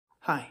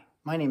Hi,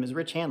 my name is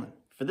Rich Hanlon.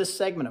 For this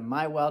segment of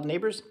My Wild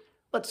Neighbors,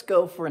 let's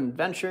go for an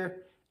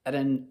adventure at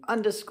an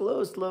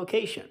undisclosed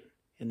location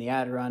in the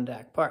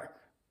Adirondack Park.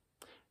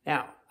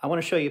 Now, I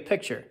want to show you a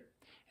picture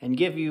and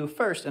give you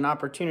first an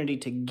opportunity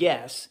to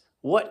guess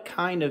what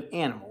kind of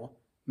animal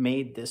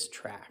made this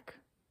track.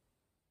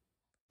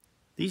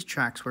 These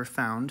tracks were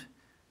found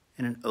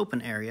in an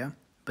open area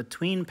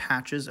between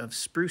patches of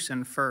spruce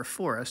and fir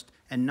forest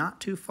and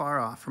not too far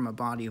off from a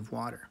body of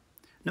water.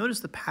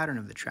 Notice the pattern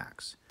of the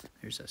tracks.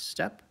 There's a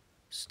step,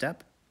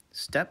 step,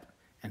 step,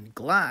 and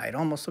glide.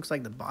 Almost looks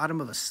like the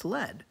bottom of a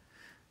sled.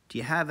 Do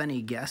you have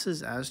any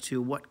guesses as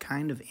to what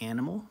kind of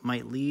animal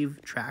might leave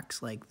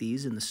tracks like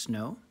these in the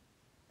snow?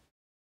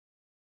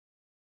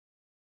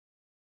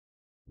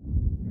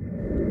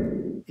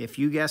 If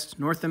you guessed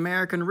North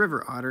American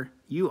river otter,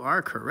 you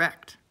are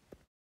correct.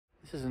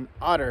 This is an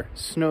otter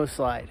snow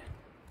slide.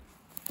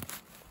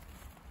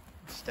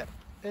 Step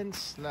and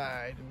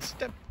slide and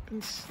step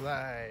and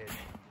slide.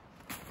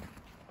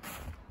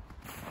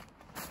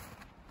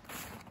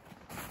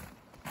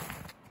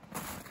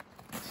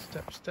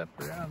 Step, step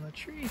around the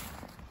tree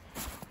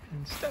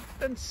and step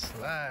and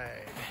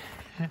slide.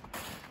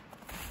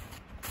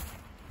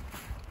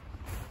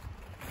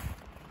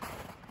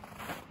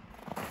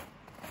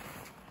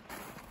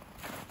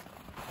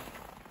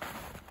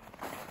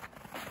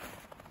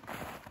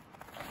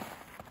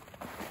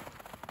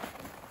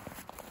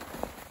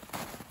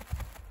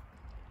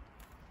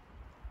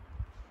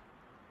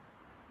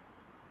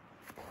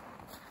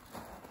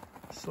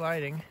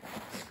 Sliding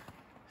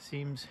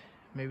seems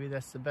maybe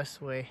that's the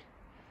best way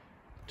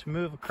to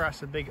move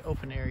across a big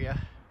open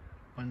area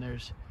when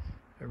there's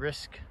a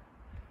risk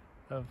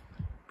of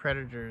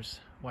predators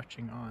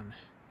watching on.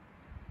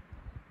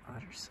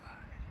 Otter slide.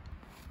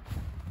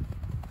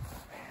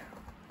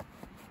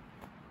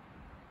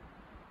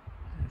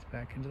 And it's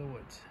back into the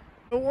woods.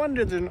 No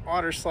wonder there's an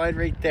otter slide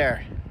right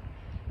there.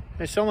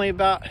 It's only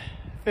about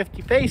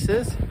 50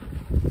 paces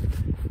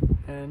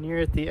and you're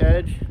at the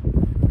edge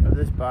of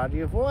this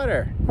body of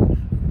water.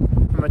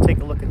 I'm gonna take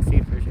a look and see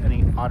if there's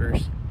any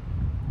otters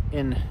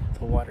in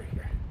the water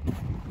here.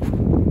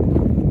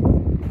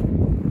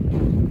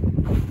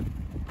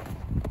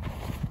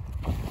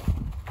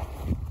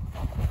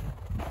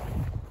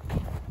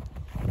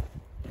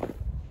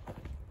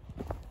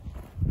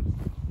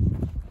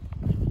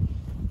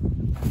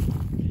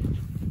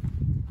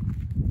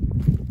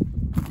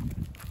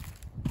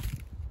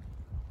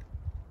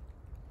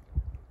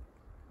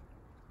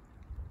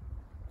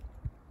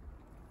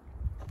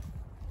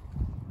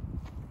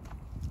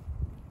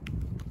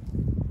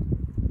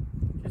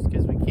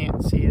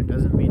 Can't see it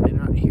doesn't mean they're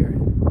not here.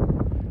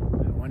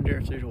 I wonder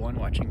if there's one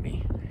watching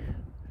me.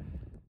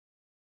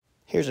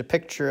 Here's a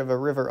picture of a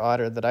river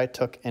otter that I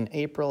took in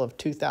April of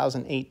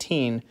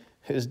 2018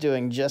 who's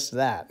doing just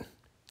that,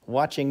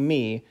 watching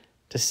me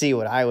to see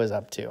what I was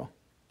up to.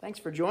 Thanks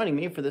for joining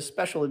me for this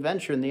special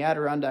adventure in the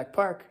Adirondack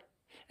Park.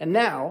 And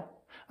now,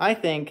 I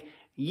think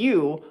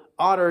you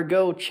ought to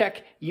go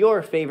check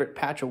your favorite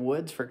patch of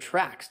woods for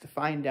tracks to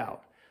find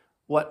out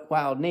what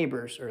wild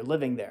neighbors are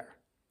living there.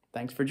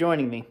 Thanks for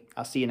joining me.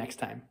 I'll see you next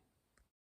time.